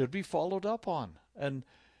should be followed up on.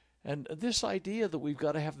 And this idea that we've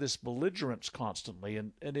got to have this belligerence constantly,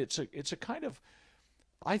 and it's a kind of,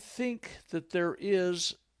 I think that there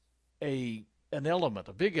is an element,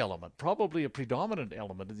 a big element, probably a predominant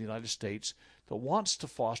element in the United States that wants to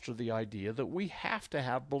foster the idea that we have to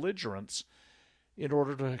have belligerence in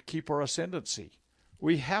order to keep our ascendancy.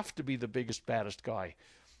 We have to be the biggest, baddest guy.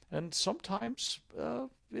 And sometimes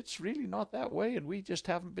it's really not that way, and we just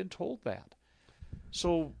haven't been told that.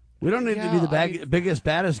 So we don't need to be the biggest,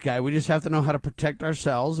 baddest guy. We just have to know how to protect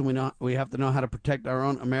ourselves, and we have to know how to protect our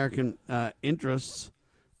own American interests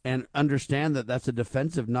and understand that that's a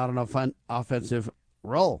defensive, not an offensive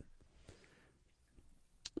role.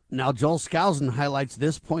 Now, Joel Skousen highlights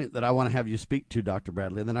this point that I want to have you speak to, Dr.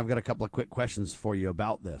 Bradley, and then I've got a couple of quick questions for you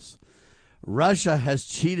about this. Russia has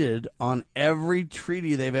cheated on every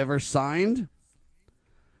treaty they've ever signed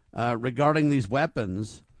regarding these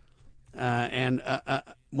weapons, and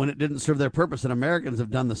when it didn't serve their purpose, and Americans have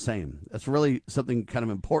done the same. That's really something kind of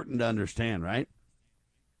important to understand, right?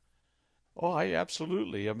 Oh,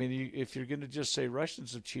 absolutely. If you're going to just say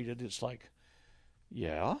Russians have cheated, it's like,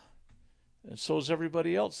 yeah, and so is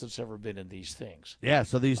everybody else that's ever been in these things. Yeah,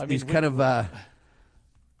 so these kind of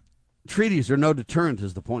treaties are no deterrent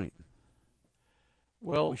is the point.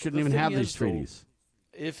 Well, we shouldn't even have these treaties.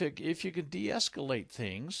 If you can de-escalate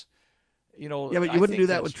things, Yeah, but you wouldn't do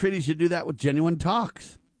that with treaties. You'd do that with genuine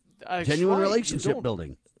talks, genuine relationship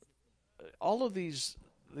building. All of these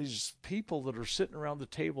people that are sitting around the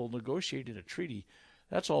table negotiating a treaty,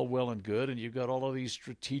 that's all well and good, and you've got all of these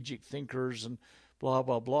strategic thinkers and blah,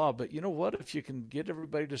 blah, blah. But you know what? If you can get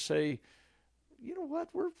everybody to say, you know what,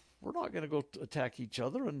 we're not going to go attack each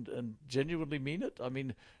other and genuinely mean it. I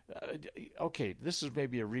mean, okay, this is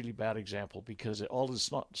maybe a really bad example because all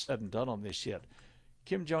is not said and done on this yet.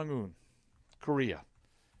 Kim Jong-un, Korea.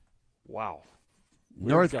 Wow.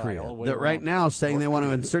 North Korea. That right now saying they want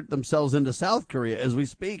to insert themselves into South Korea as we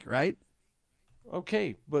speak, right?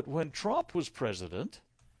 Okay, but when Trump was president,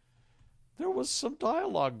 there was some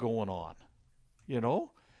dialogue going on, you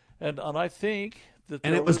know? And I think that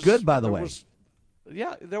and it was good, by the way.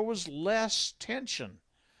 There was less tension.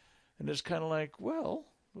 And it's kind of like, well,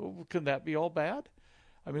 can that be all bad?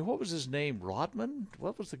 I mean, what was his name? Rodman?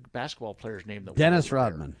 What was the basketball player's name? Dennis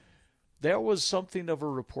Rodman. There was something of a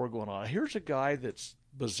rapport going on. Here's a guy that's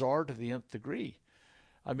bizarre to the nth degree.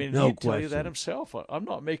 I mean, he'd tell you that himself. I'm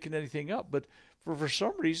not making anything up, but for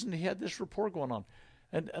some reason he had this rapport going on.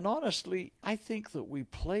 And honestly, I think that we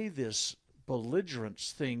play this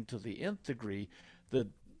belligerence thing to the nth degree. The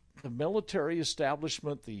military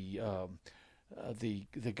establishment, the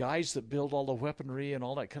guys that build all the weaponry and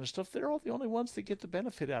all that kind of stuff, they're all the only ones that get the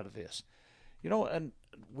benefit out of this. You know, and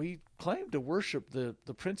we claim to worship the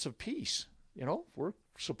Prince of Peace. You know, we're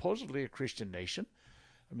supposedly a Christian nation.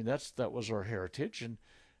 I mean, that was our heritage and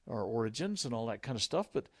our origins and all that kind of stuff.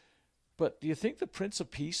 But do you think the Prince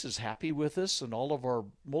of Peace is happy with us and all of our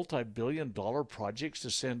multi-billion-dollar projects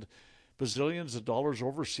to send bazillions of dollars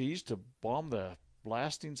overseas to bomb the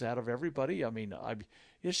blastings out of everybody? I mean,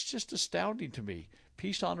 it's just astounding to me.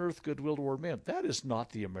 Peace on earth, goodwill toward men. That is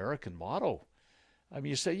not the American motto. I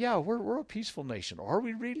mean, you say, yeah, we're a peaceful nation. Are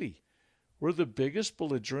we really? We're the biggest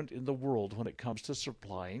belligerent in the world when it comes to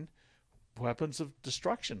supplying weapons of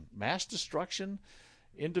destruction, mass destruction,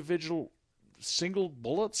 individual single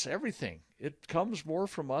bullets, everything. It comes more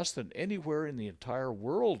from us than anywhere in the entire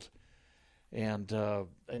world. And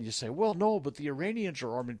you say, well, no, but the Iranians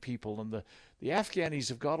are arming people, and the Afghanis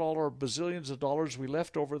have got all our bazillions of dollars we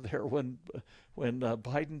left over there when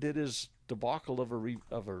Biden did his debacle of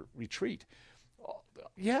a retreat.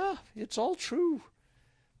 Yeah, it's all true.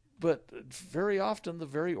 But very often the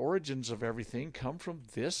very origins of everything come from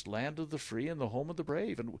this land of the free and the home of the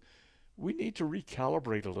brave. And we need to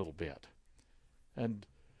recalibrate a little bit and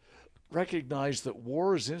recognize that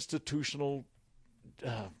war is institutional,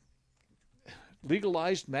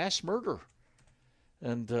 legalized mass murder.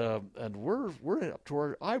 And we're up to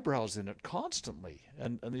our eyebrows in it constantly.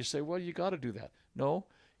 And you say, well, you got to do that. No,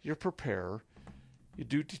 you prepare, you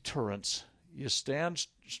do deterrence, you stand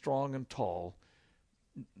strong and tall.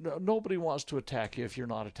 Nobody wants to attack you if you're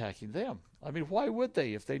not attacking them. I mean, why would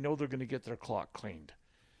they if they know they're going to get their clock cleaned?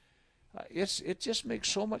 It just makes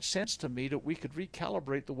so much sense to me that we could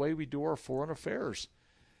recalibrate the way we do our foreign affairs.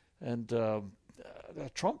 And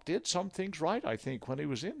Trump did some things right, I think, when he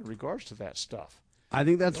was in regards to that stuff. I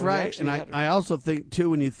think that's right. And I also think, too,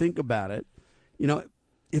 when you think about it, you know,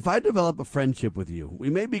 if I develop a friendship with you, we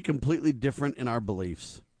may be completely different in our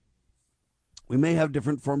beliefs. We may have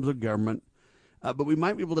different forms of government, but we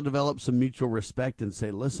might be able to develop some mutual respect and say,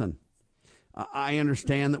 listen, I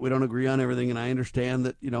understand that we don't agree on everything, and I understand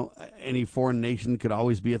that, you know, any foreign nation could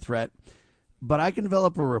always be a threat, but I can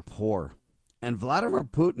develop a rapport. And Vladimir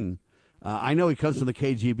Putin, I know he comes from the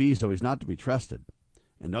KGB, so he's not to be trusted.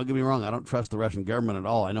 And don't get me wrong, I don't trust the Russian government at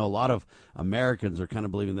all. I know a lot of Americans are kind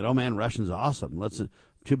of believing that, oh, man, Russians are awesome.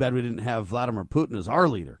 Too bad we didn't have Vladimir Putin as our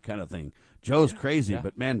leader kind of thing. Joe's crazy,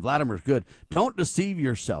 but, man, Vladimir's good. Don't deceive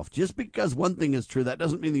yourself. Just because one thing is true, that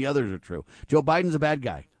doesn't mean the others are true. Joe Biden's a bad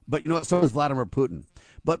guy, but you know what? So is Vladimir Putin.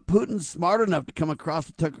 But Putin's smart enough to come across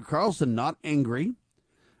with Tucker Carlson, not angry,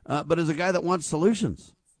 but as a guy that wants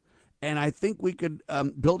solutions. And I think we could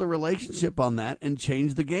build a relationship on that and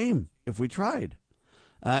change the game if we tried.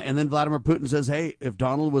 And then Vladimir Putin says, hey, if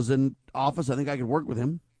Donald was in office, I think I could work with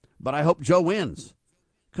him. But I hope Joe wins.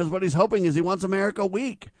 Because what he's hoping is he wants America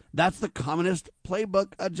weak. That's the communist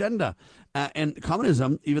playbook agenda. And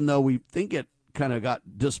communism, even though we think it kind of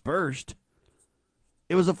got dispersed,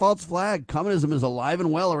 it was a false flag. Communism is alive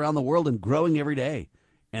and well around the world and growing every day.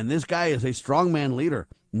 And this guy is a strongman leader,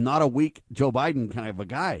 not a weak Joe Biden kind of a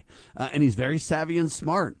guy. And he's very savvy and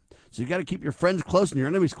smart. So you got to keep your friends close and your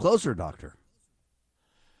enemies closer, Doctor.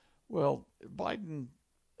 Well, Biden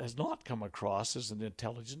has not come across as an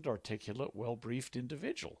intelligent, articulate, well-briefed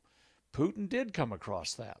individual. Putin did come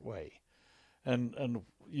across that way. And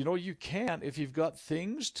you know, you can, if you've got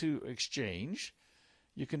things to exchange,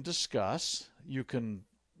 you can discuss, you can,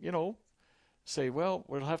 you know, say, well,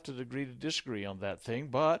 we'll have to agree to disagree on that thing,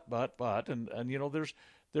 but, and you know,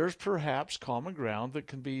 there's perhaps common ground that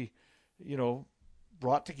can be, you know,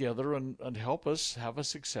 brought together and help us have a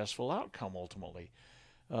successful outcome ultimately.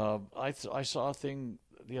 I saw a thing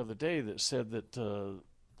the other day that said that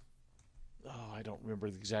I don't remember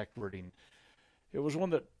the exact wording. It was one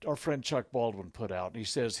that our friend Chuck Baldwin put out, and he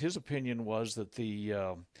says his opinion was that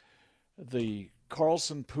the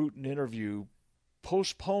Carlson-Putin interview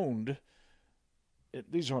postponed.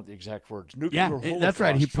 These aren't the exact words. Nuclear holocaust. That's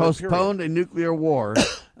right. He postponed a nuclear war,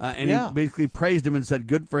 and he basically praised him and said,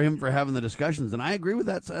 good for him for having the discussions. And I agree with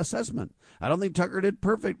that assessment. I don't think Tucker did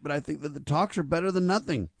perfect, but I think that the talks are better than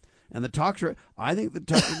nothing. And I think that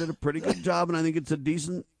Tucker did a pretty good job, and I think it's a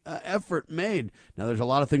decent effort made. Now, there's a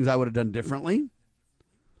lot of things I would have done differently.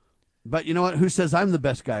 But you know what? Who says I'm the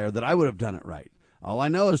best guy or that I would have done it right? All I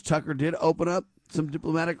know is Tucker did open up some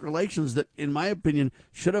diplomatic relations that, in my opinion,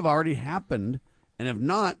 should have already happened. And if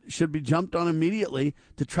not, should be jumped on immediately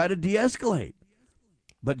to try to de-escalate.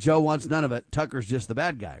 But Joe wants none of it. Tucker's just the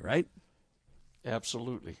bad guy, right?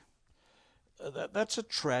 Absolutely. That's a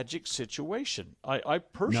tragic situation. I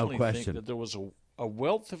personally think that there was a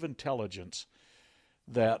wealth of intelligence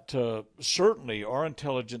that certainly our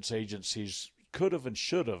intelligence agencies could have and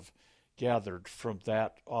should have gathered from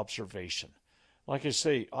that observation. Like I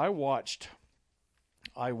say, I watched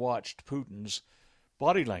Putin's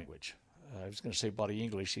body language. I was going to say body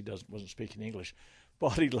English. He wasn't speaking English.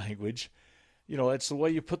 Body language. You know, it's the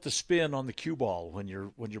way you put the spin on the cue ball when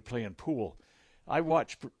you're playing pool. I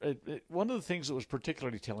watched. One of the things that was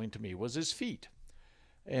particularly telling to me was his feet,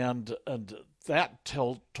 and that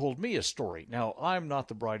told me a story. Now, I'm not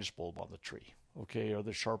the brightest bulb on the tree, okay, or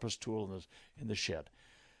the sharpest tool in the shed.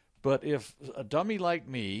 But if a dummy like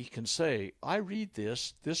me can say, I read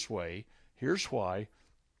this way, here's why,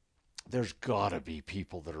 there's got to be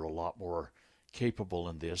people that are a lot more capable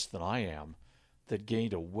in this than I am that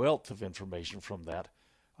gained a wealth of information from that.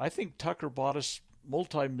 I think Tucker bought us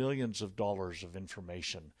multi-millions of dollars of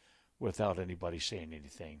information without anybody saying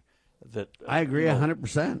anything. I agree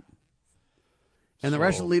 100%. And the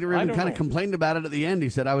Russian leader even kind of complained about it at the end. He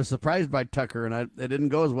said, I was surprised by Tucker, and it didn't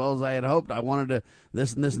go as well as I had hoped. I wanted to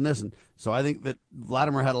this and this and this. And so I think that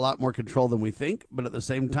Vladimir had a lot more control than we think. But at the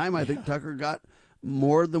same time, I think Tucker got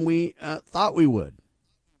more than we thought we would.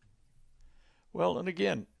 Well, and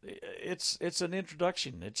again, it's an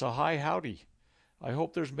introduction. It's a hi howdy. I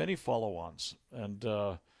hope there's many follow-ons. And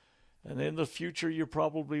in the future, you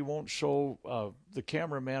probably won't show, the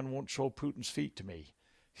cameraman won't show Putin's feet to me.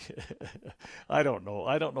 I don't know.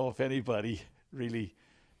 I don't know if anybody really,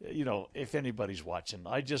 if anybody's watching.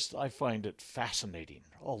 I find it fascinating,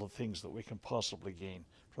 all the things that we can possibly gain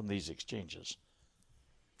from these exchanges.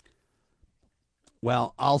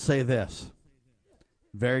 Well, I'll say this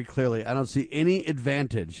very clearly. I don't see any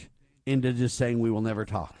advantage into just saying we will never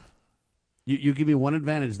talk. You give me one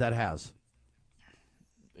advantage that has.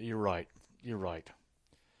 You're right.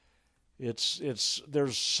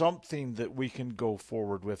 There's something that we can go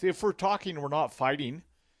forward with. If we're talking, we're not fighting.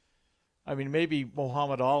 I mean, maybe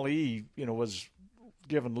Muhammad Ali, was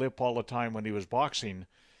given lip all the time when he was boxing,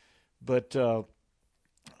 but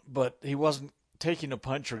he wasn't taking a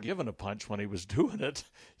punch or giving a punch when he was doing it,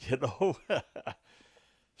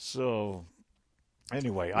 So,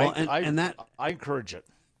 anyway, I encourage it.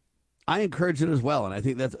 I encourage it as well, and I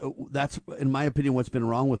think that's in my opinion what's been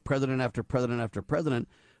wrong with president after president after president.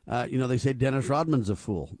 They say Dennis Rodman's a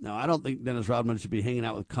fool. Now, I don't think Dennis Rodman should be hanging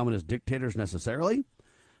out with communist dictators necessarily.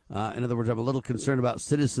 In other words, I'm a little concerned about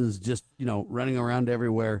citizens just, running around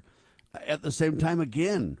everywhere. At the same time,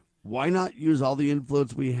 again, why not use all the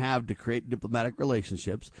influence we have to create diplomatic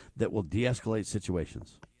relationships that will de-escalate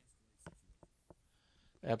situations?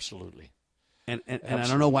 Absolutely. And I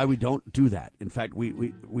don't know why we don't do that. In fact,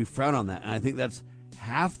 we frown on that. And I think that's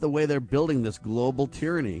half the way they're building this global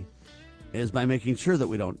tyranny is by making sure that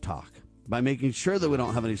we don't talk, by making sure that we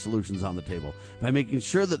don't have any solutions on the table, by making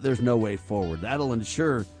sure that there's no way forward. That'll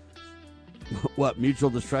ensure, mutual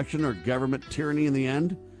destruction or government tyranny in the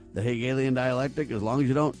end? The Hegelian dialectic, as long as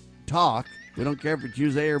you don't talk, we don't care if you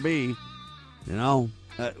choose A or B.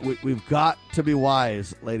 We've got to be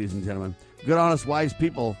wise, ladies and gentlemen. Good, honest, wise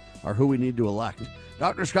people are who we need to elect.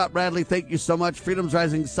 Dr. Scott Bradley, thank you so much.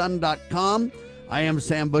 freedomsrisingsun.com. I am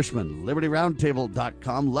Sam Bushman,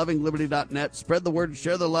 LibertyRoundtable.com, LovingLiberty.net. Spread the word,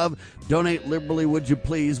 share the love, donate liberally, would you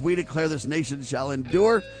please? We declare this nation shall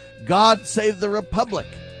endure. God save the Republic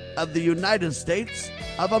of the United States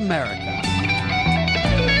of America.